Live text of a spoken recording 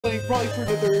playing probably for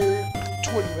another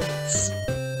 20 minutes.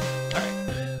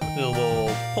 Alright,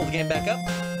 we'll pull the game back up.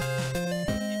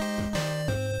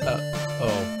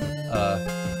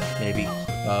 Maybe.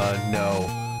 No.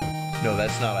 No,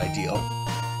 that's not ideal.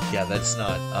 Yeah, that's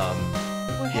not,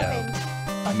 What happened?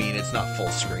 I mean, it's not full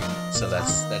screen, so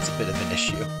that's a bit of an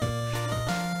issue.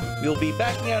 We'll be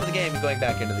backing out of the game and going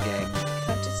back into the game.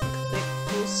 Can't just click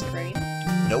full screen.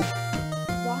 Nope.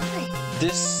 Why?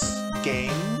 This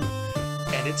game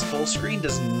and its full screen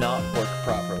does not work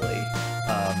properly.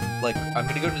 Like, I'm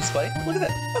gonna go to display. Look at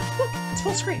that. Oh, look, it's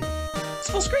full screen. It's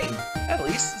full screen. At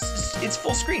least it's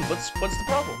full screen. What's the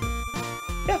problem?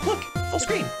 Yeah, look, full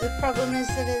screen. The problem is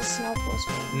that it's not full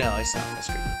screen. No, it's not full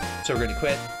screen. So we're gonna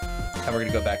quit, and we're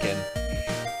gonna go back in,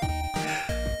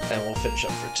 and we'll finish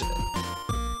up for today.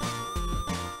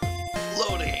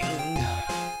 Loading.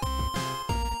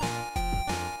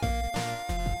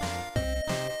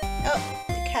 Oh,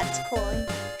 the cat's calling.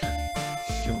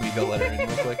 Can we go let her in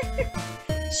real quick?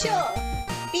 Sure.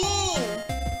 Bean.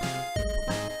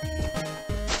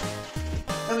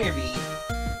 Come here, Bee.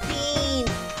 Bean.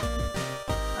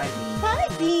 Hi, Bee. Hi,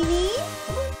 Beanie.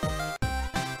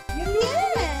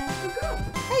 Yeah. Go, go.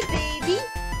 Hi, baby.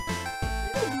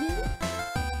 Hi, Beanie.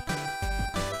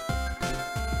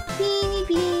 Beanie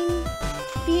Bean.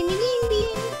 Beanie Bean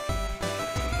Bean.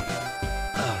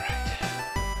 Alright.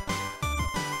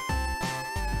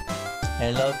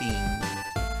 Hello, Bean.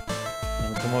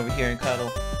 Wanna come over here and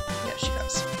cuddle? Yeah, she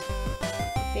does.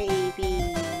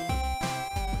 Baby.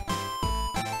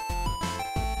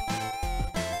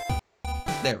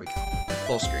 There we go.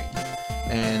 Full screen.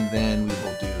 And then we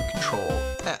will do Control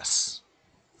S.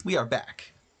 We are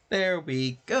back. There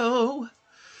we go.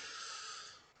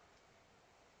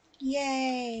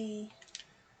 Yay.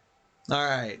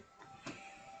 Alright.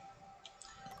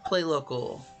 Play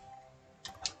local.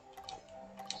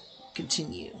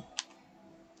 Continue.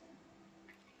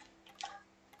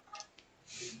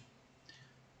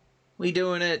 We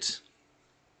doing it.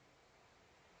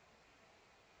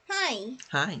 Hi.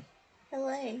 Hi.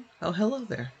 Hello. Oh, hello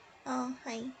there. Oh,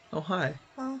 hi. Oh, hi.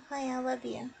 Oh, hi, I love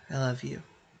you. I love you.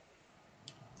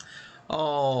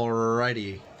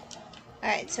 Alrighty.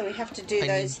 Alright, so we have to do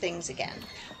those things again.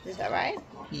 Is that right?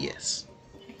 Yes.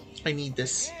 I need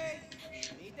this.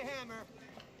 Need the hammer.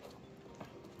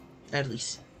 At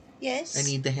least. Yes? I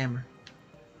need the hammer.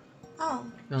 Oh.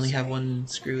 We only have sorry. one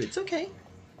screw. It's okay.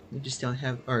 We just don't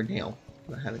have... Or nail.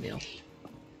 We don't have a nail.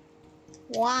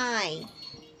 Why?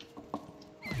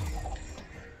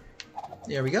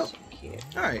 There we go. So cute.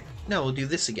 Alright. Now we'll do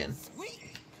this again. Sweet.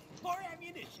 More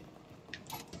ammunition.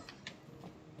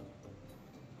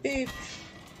 Boop.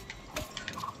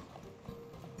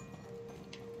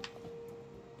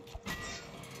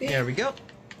 Boop. There we go.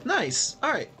 Nice.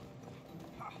 Alright.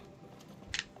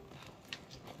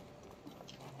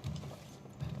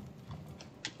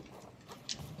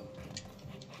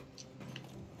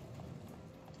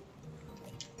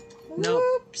 Nope.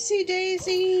 Whoopsie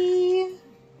daisy.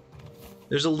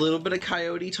 There's a little bit of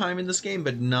coyote time in this game,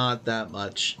 but not that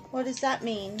much. What does that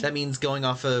mean? That means going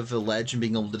off of a ledge and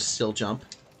being able to still jump.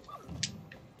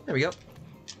 There we go.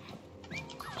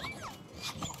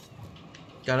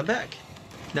 Got him back.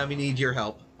 Now we need your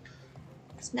help.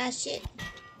 Smash it.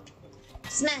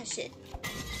 Smash it.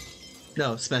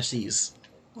 No, smash these.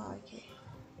 Oh, okay.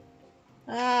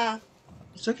 Ah.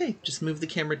 It's okay. Just move the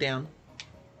camera down.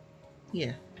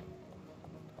 Yeah.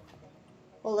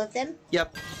 All of them?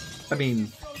 Yep. I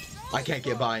mean, I can't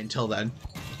get by until then.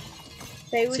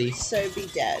 They would See? so be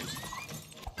dead.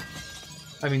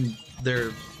 I mean,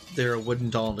 they're a wooden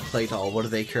doll and a clay doll. What do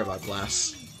they care about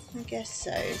glass? I guess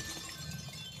so.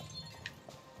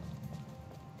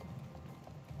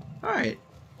 Alright.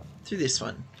 Through this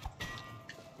one.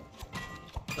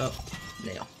 Oh,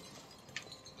 nail.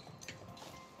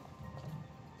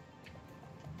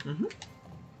 Mm-hmm.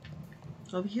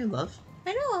 Over here, love.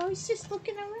 I know, I was just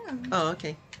looking around. Oh,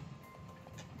 okay.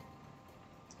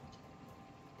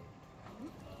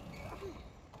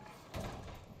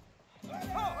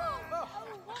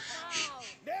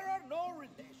 There are no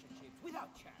relationships without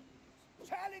challenges.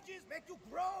 Challenges make you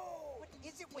grow. What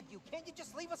is it with you? Can't you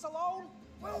just leave us alone?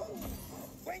 Well,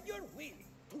 when you're willing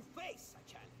to face a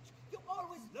challenge, you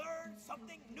always learn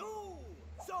something new.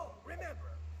 So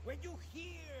remember, when you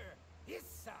hear this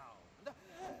sound,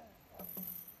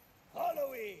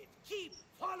 follow it. Keep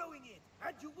following it,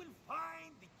 and you will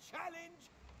find the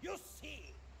challenge you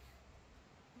seek.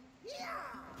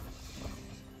 Yeah!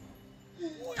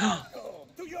 Welcome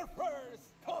to your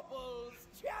first couples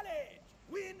challenge.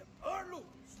 Win or lose,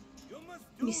 you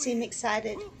must do You seem it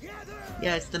excited. together.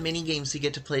 Yeah, it's the mini games you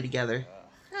get to play together.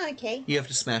 Oh, okay. You have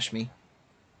to smash me.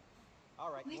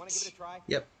 All right, you want to give it a try?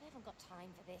 Yep. I haven't got time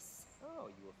for this. Oh,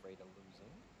 you afraid of losing?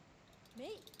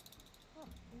 Me? Oh,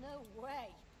 no way.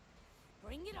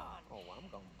 Bring it on. Oh, I'm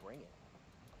gonna bring it.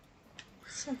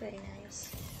 It's not very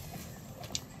nice.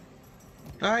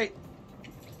 All right.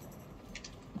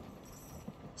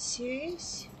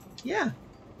 Serious? Yeah.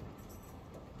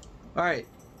 All right.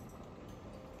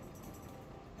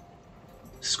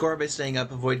 Score by staying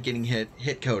up. Avoid getting hit.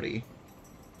 Hit Cody.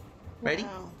 Ready?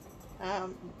 Wow.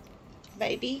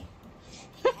 Maybe.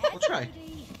 We'll try.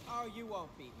 Oh, you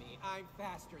won't beat me. I'm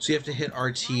faster. So you have to hit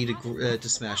RT to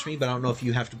smash me, but I don't know if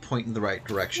you have to point in the right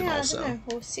direction Yeah, also. I don't know.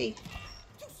 We'll see.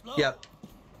 Too slow. Yep.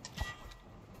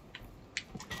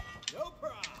 No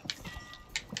props.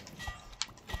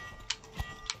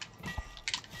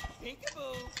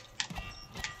 Peekaboo.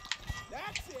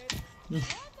 That's it. Elbow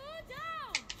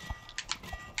down.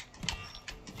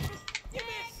 You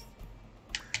missed.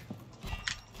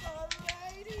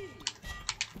 Alrighty.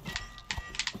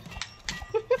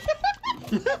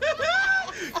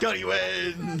 Cody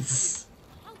wins!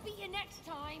 I'll beat you next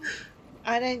time.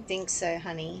 I don't think so,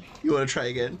 honey. You want to try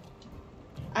again?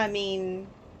 I mean,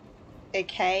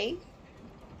 okay.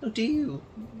 Oh, do you?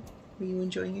 Are you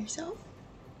enjoying yourself?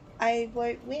 I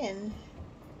won't win.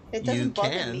 It doesn't bother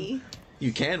can. me.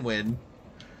 You can win.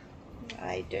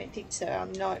 I don't think so.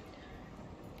 I'm not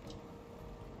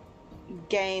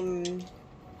game.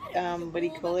 What do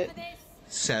you call it?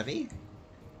 Savvy?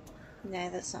 No,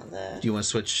 that's not the. Do you want to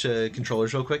switch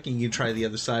controllers real quick and you try the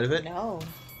other side of it? No.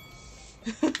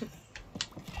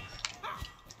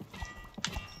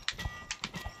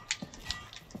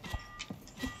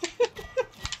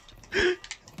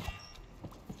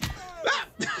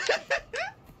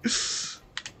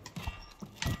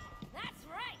 That's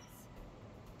right.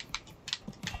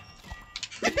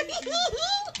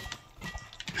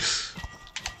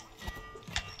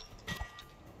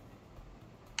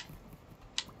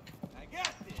 I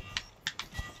got this.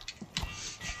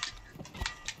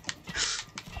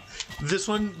 This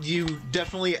one, you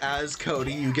definitely, as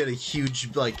Cody, you get a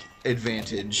huge, like,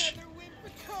 advantage. Another win for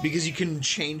Cody. Because you can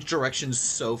change directions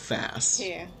so fast.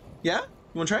 Here. Yeah?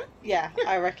 You want to try it? Yeah,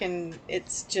 I reckon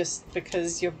it's just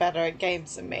because you're better at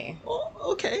games than me. Oh,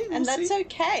 okay. And we'll that's see.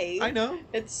 okay. I know.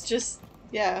 It's just,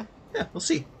 yeah. Yeah, we'll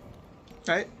see.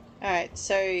 Alright? Alright,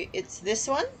 so it's this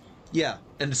one? Yeah,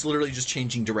 and it's literally just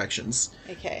changing directions.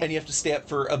 Okay. And you have to stay up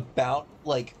for about,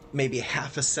 like, maybe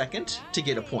half a second to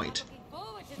get a point. I'm looking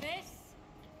forward to this.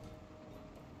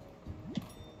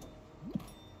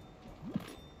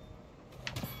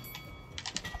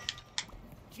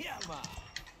 Come on.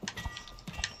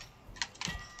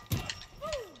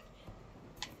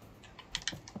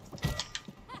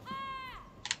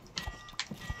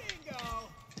 Bingo.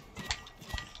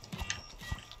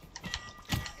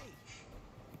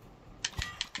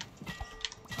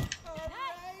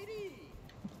 Alrighty.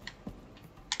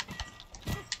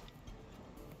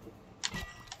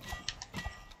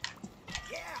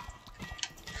 Yeah.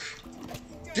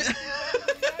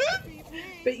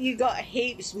 But you got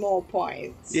heaps more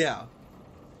points. Yeah.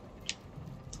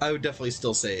 I would definitely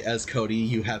still say, as Cody,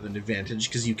 you have an advantage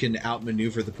because you can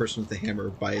outmaneuver the person with the hammer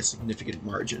by a significant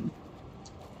margin.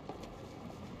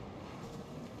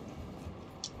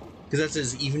 Because that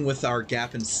says, even with our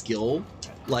gap in skill,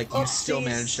 like, you still Oopsies.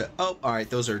 manage to... Oh, alright,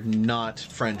 those are not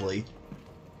friendly.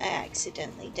 I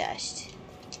accidentally dashed.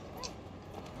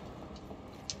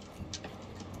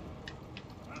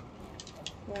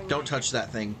 Where am Don't I? touch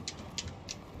that thing.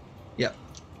 Yep.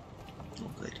 Oh,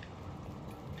 good.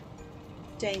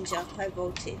 Danger, high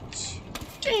voltage.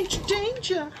 Danger,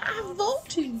 danger! High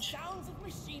voltage! Sounds of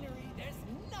machinery. There's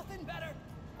nothing better.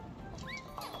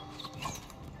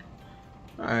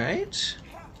 Alright.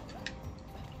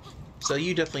 So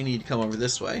you definitely need to come over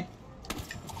this way.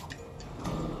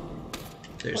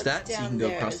 There's What's that, so you down can go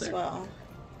there across as there.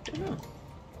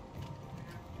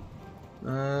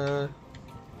 well?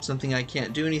 Something I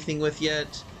can't do anything with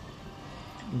yet.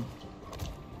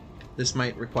 This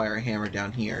might require a hammer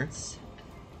down here.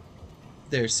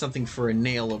 There's something for a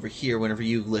nail over here whenever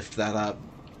you lift that up.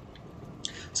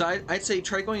 So I'd say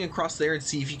try going across there and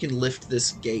see if you can lift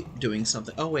this gate doing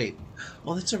something. Oh, wait.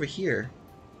 Oh, that's over here.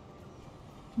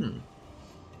 I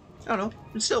don't know.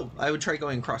 But still, I would try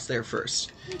going across there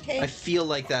first. Okay. I feel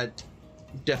like that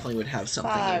definitely would have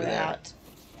something Far over there. out.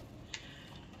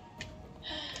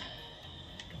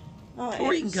 Oh,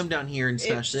 Or you can it's- come down here and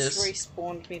smash it just this.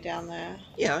 respawned me down there.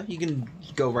 Yeah, you can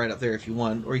go right up there if you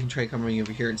want, or you can try coming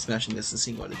over here and smashing this and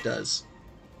seeing what it does.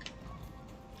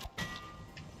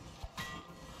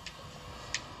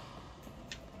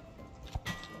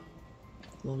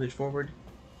 A little bit forward.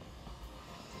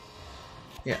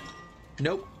 Yeah.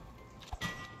 Nope.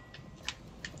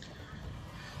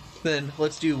 Then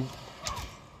let's do...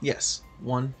 Yes.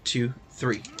 1, 2,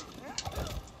 3.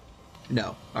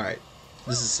 No. Alright.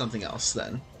 This is something else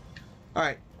then.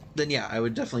 Alright. Then yeah, I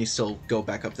would definitely still go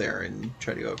back up there and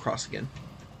try to go across again.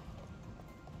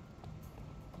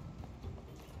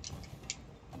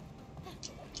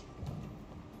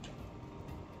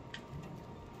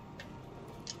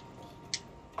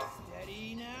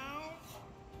 Steady now.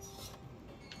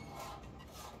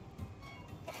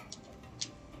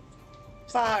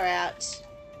 Far out.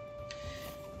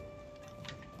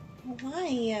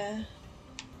 Why?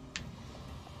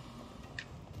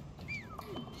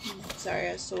 Sorry,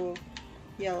 I saw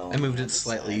yellow. I moved on it the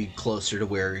slightly side. closer to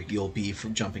where you'll be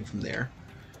from jumping from there.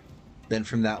 Then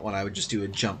from that one, I would just do a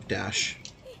jump dash.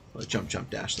 Well, jump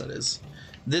dash, that is.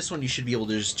 This one you should be able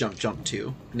to just jump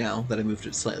to, now that I moved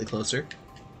it slightly closer.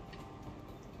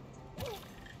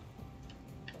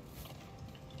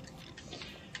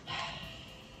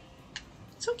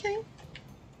 It's okay.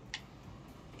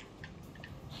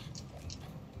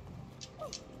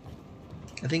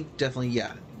 I think definitely,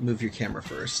 yeah, move your camera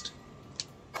first.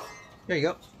 There you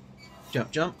go.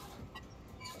 Jump.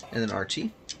 And then RT.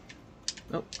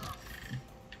 Oh.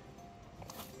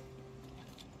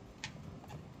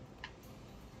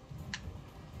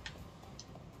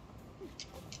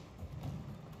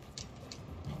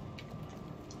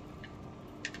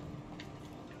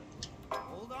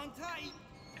 Hold on tight.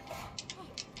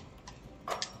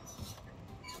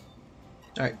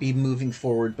 Alright, be moving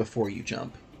forward before you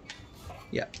jump.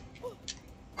 Yeah.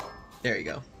 There you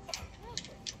go.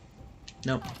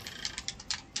 Nope.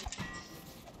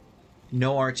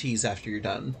 No RTs after you're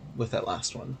done with that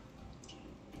last one.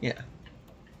 Yeah.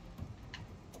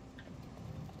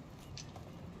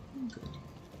 Good.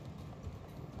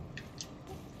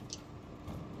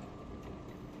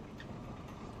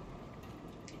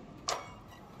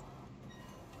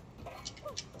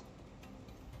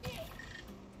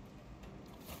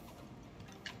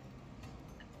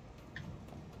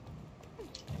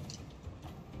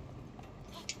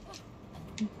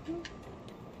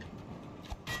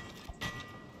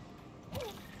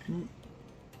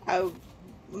 Oh,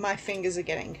 my fingers are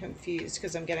getting confused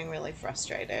because I'm getting really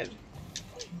frustrated.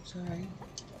 I'm sorry.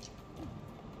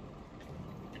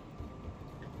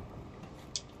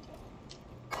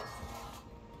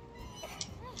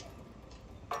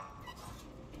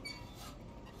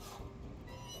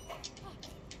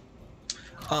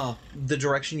 The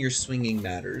direction you're swinging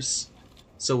matters.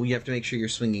 So you have to make sure you're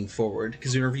swinging forward,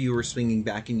 because whenever you were swinging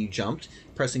back and you jumped,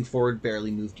 pressing forward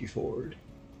barely moved you forward.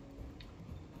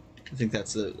 I think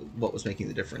that's what was making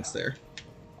the difference there.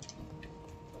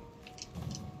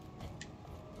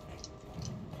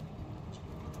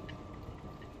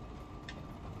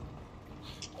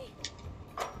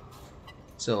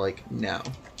 So, like, now.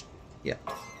 Yeah.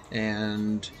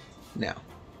 And now.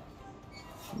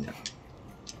 No.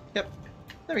 Yep.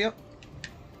 There we go.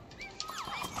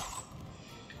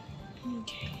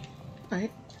 Okay.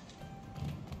 Alright.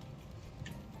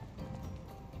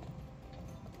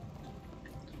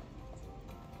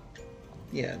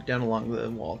 Yeah, down along the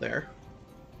wall there.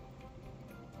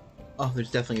 Oh,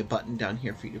 there's definitely a button down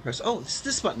here for you to press. Oh, it's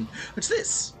this button. What's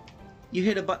this? You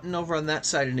hit a button over on that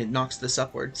side and it knocks this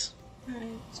upwards. Alright,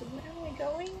 so where am I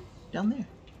going? Down there.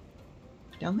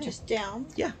 Down there. Just down?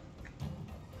 Yeah.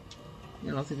 I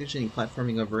don't think there's any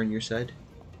platforming over on your side.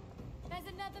 There's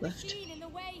another Left. machine in the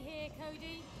way here,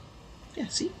 Cody. Yeah,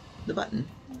 see? The button.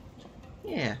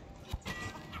 Yeah.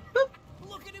 Boop.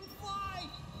 Look at him fly.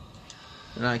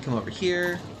 Then I come over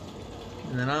here.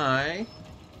 And then I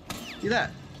do that.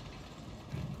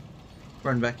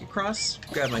 Run back across,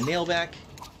 grab my nail back,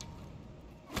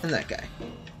 and that guy.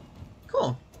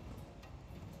 Cool.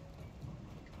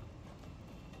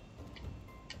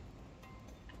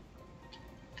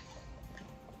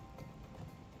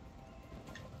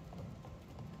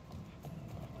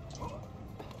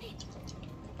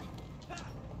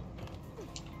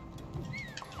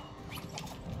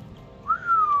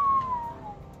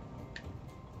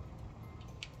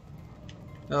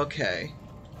 Okay.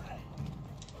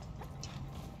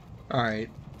 Alright.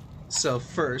 So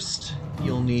first,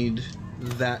 you'll need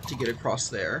that to get across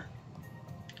there.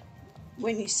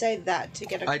 When you say that to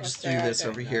get across I just threw there, this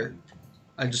don't over know. here.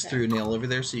 I just Okay. threw a nail over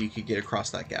there so you could get across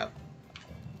that gap.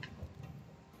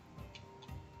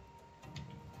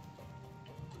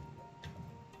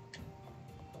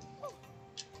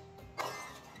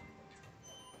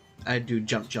 I do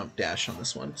jump dash on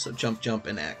this one. So jump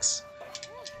and X.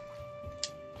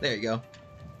 There you go.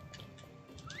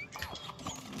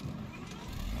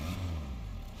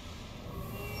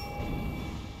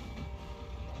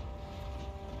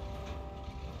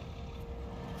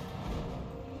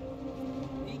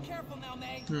 now,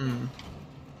 May.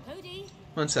 Cody,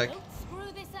 One sec. don't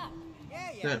screw this up.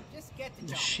 Yeah, That just get to job.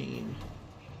 machine.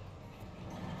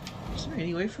 Is there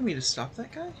any way for me to stop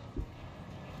that guy?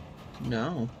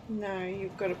 No. No,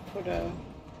 you've got to put a...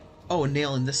 Oh, a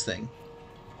nail in this thing.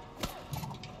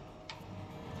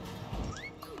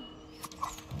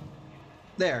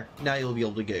 There. Now you'll be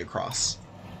able to get across.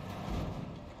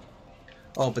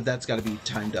 Oh, but that's got to be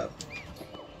timed up.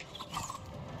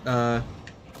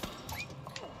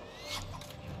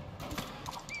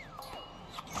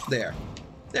 There.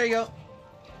 There you go.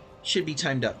 Should be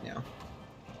timed up now.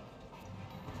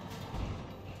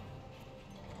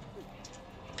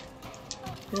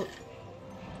 Oh.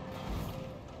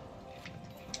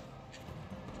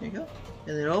 There you go.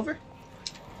 And then over.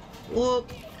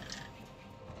 Whoop.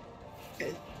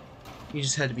 Okay. You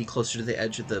just had to be closer to the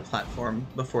edge of the platform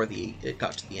before it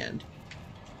got to the end.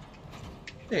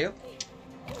 There you go.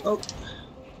 Oh.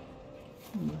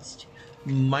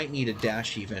 Might need a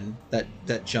dash even. That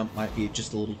jump might be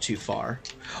just a little too far.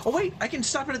 Oh wait, I can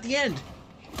stop it at the end.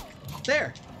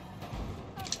 There.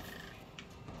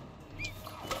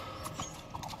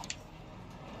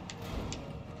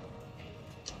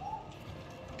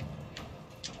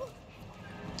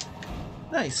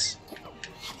 Nice.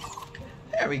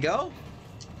 There we go.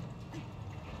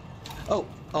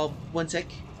 Oh, one sec.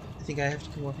 I think I have to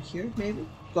come over here, maybe?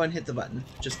 Go ahead and hit the button,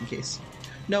 just in case.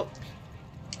 Nope.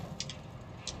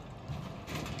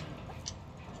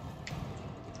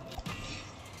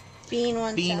 Bean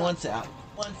wants Bean out. wants out.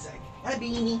 One sec. Hi,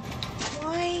 Beanie.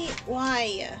 Why?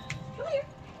 Why? Come here.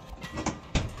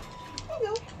 There you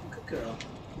go. Good girl.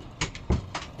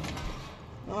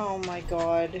 Oh my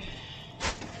god.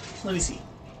 Let me see.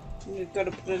 We've got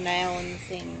to put a nail in the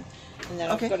thing. And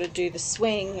then Okay. I've got to do the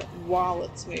swing while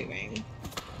it's moving.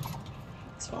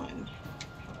 It's fine.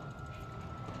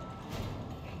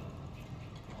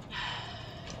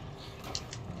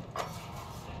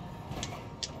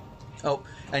 Oh,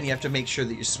 and you have to make sure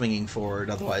that you're swinging forward,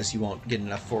 otherwise you won't get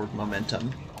enough forward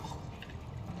momentum.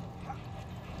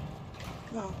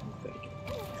 Oh, good.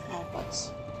 Oh,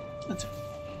 butts. That's it.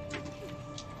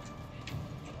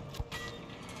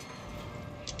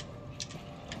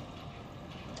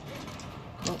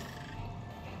 Oh.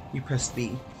 You pressed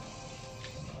B.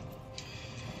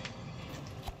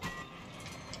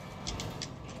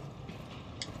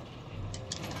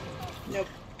 Nope.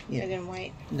 Yeah. I didn't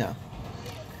wait. No.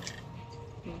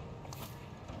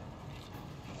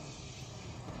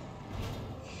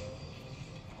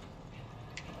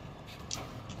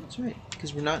 That's right,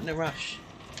 because we're not in a rush.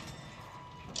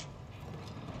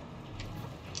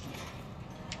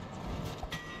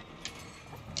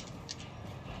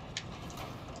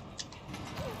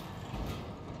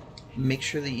 Make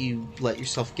sure that you let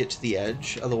yourself get to the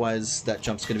edge, otherwise that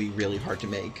jump's going to be really hard to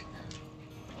make.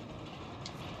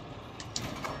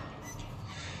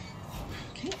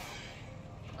 Okay.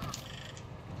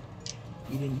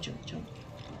 You didn't jump.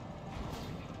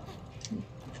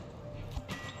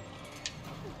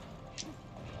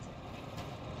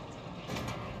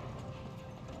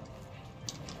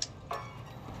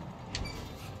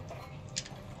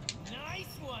 Nice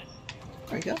one.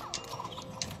 There you go.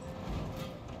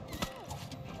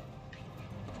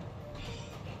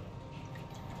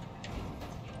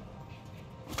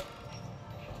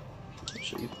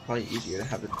 Actually, probably easier to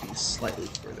have it be slightly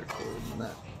further forward than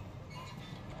that.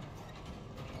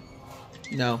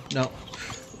 No.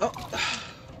 Oh!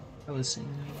 I was saying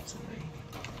no, sorry.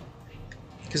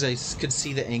 Because I could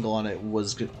see the angle on it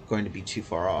was going to be too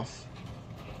far off.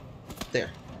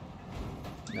 There.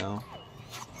 No.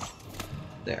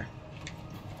 There.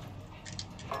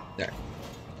 There.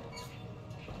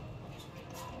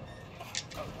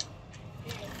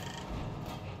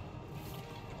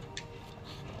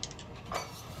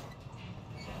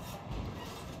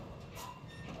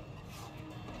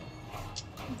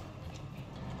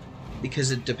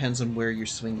 Because it depends on where you're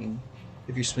swinging.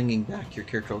 If you're swinging back, your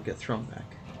character will get thrown back.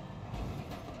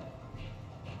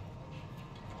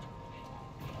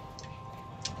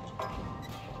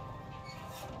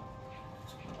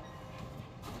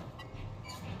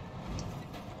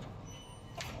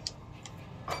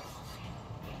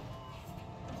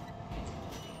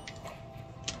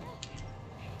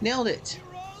 Nailed it!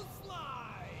 Hero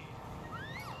slide.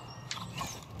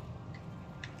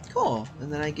 Cool.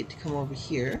 And then I get to come over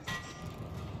here.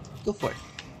 Go for it.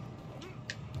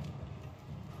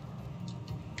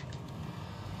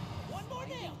 One more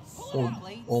nail. Pull it Oh,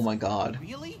 out. oh my god.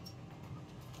 Really?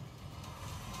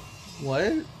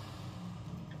 What?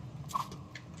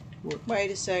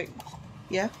 Wait a sec.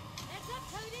 Yeah? Heads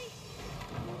up,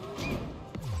 Cody.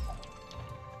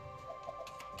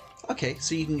 Okay,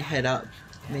 so you can head out.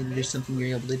 Maybe there's something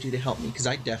you're able to do to help me, because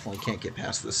I definitely can't get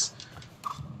past this.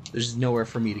 There's nowhere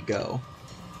for me to go.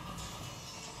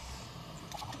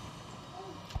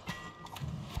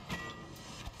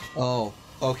 Oh,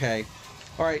 okay.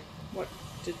 Alright. What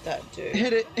did that do?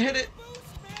 Hit it! Hit it!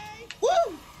 Woo!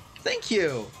 Thank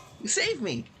you! You saved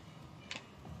me!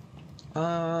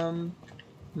 What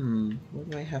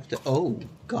do I have to... Oh,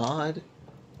 God.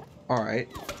 Alright,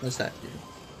 what's that do?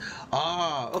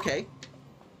 Ah, okay.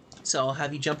 So I'll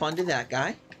have you jump onto that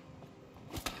guy.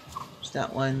 There's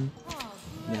that one. Oh,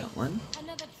 great. That one.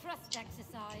 Another trust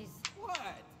exercise. What?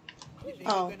 You think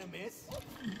Oh. you're gonna miss?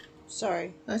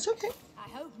 Sorry. That's okay. I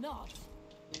hope not.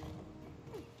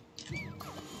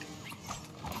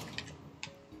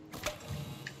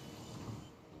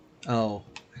 Oh,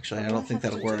 actually, I don't think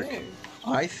that'll work. Do?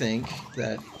 I think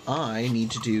that I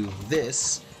need to do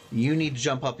this. You need to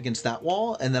jump up against that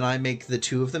wall, and then I make the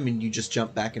two of them, and you just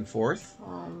jump back and forth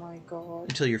Oh my god.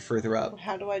 until you're further up.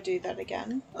 How do I do that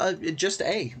again? Just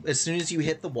A. As soon as you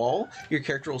hit the wall, your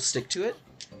character will stick to it.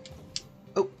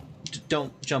 Oh,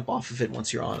 don't jump off of it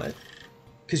once you're on it.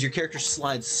 Because your character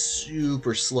slides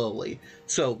super slowly.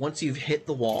 So once you've hit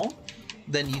the wall,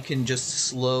 then you can just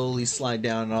slowly slide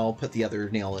down, and I'll put the other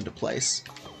nail into place.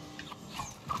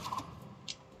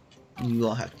 You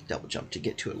will have to double jump to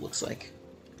get to it, it looks like.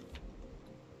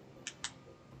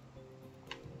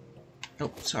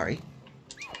 Oh, sorry.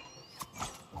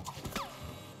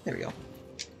 There we go.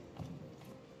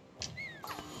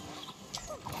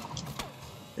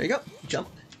 There you go. Jump,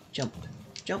 jump,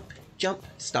 jump, jump.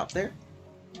 Stop there.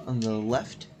 On the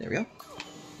left. There we go.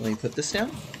 Let me put this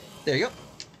down. There you go.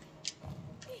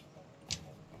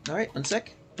 Alright, one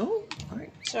sec. Oh,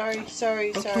 alright.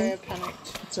 Sorry, Okay. I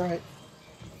panicked. It's alright.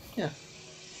 Yeah.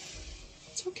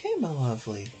 It's okay, my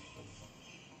lovely.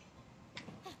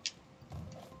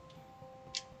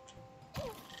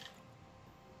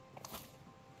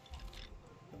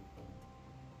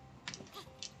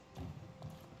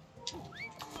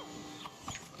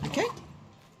 Okay.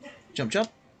 Jump, jump.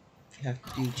 You have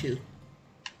to do two.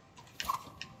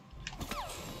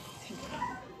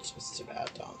 Just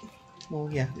about done. Well,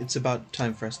 yeah, it's about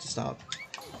time for us to stop.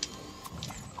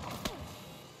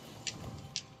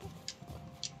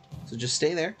 So just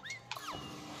stay there.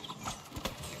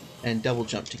 And double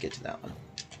jump to get to that one.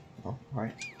 Oh,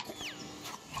 alright.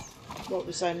 What,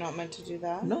 was I not meant to do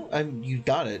that? No, you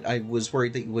got it. I was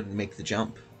worried that you wouldn't make the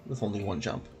jump with only one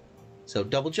jump. So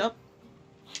double jump?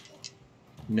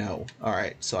 No.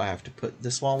 Alright, so I have to put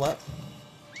this wall up.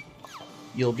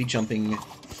 You'll be jumping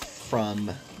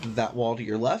from that wall to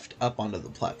your left up onto the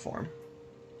platform.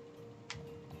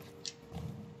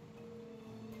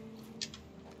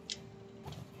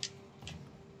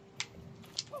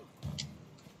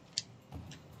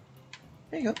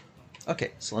 There you go.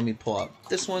 Okay, so let me pull up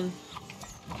this one.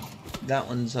 That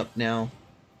one's up now.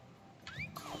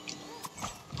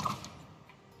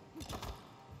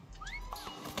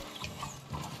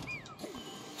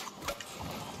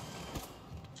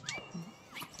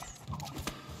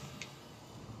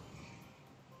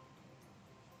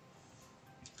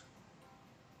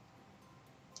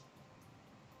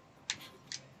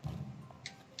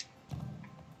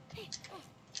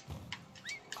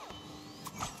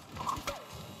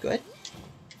 Good.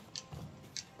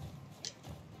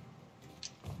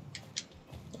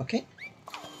 Okay.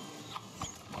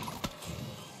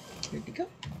 Here we go.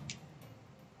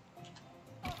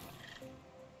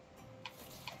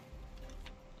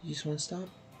 You just want to stop?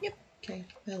 Yep. Okay,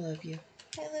 I love you.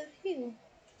 I love you.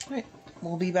 Alright,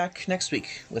 we'll be back next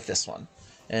week with this one.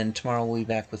 And tomorrow we'll be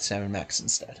back with Sam and Max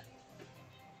instead.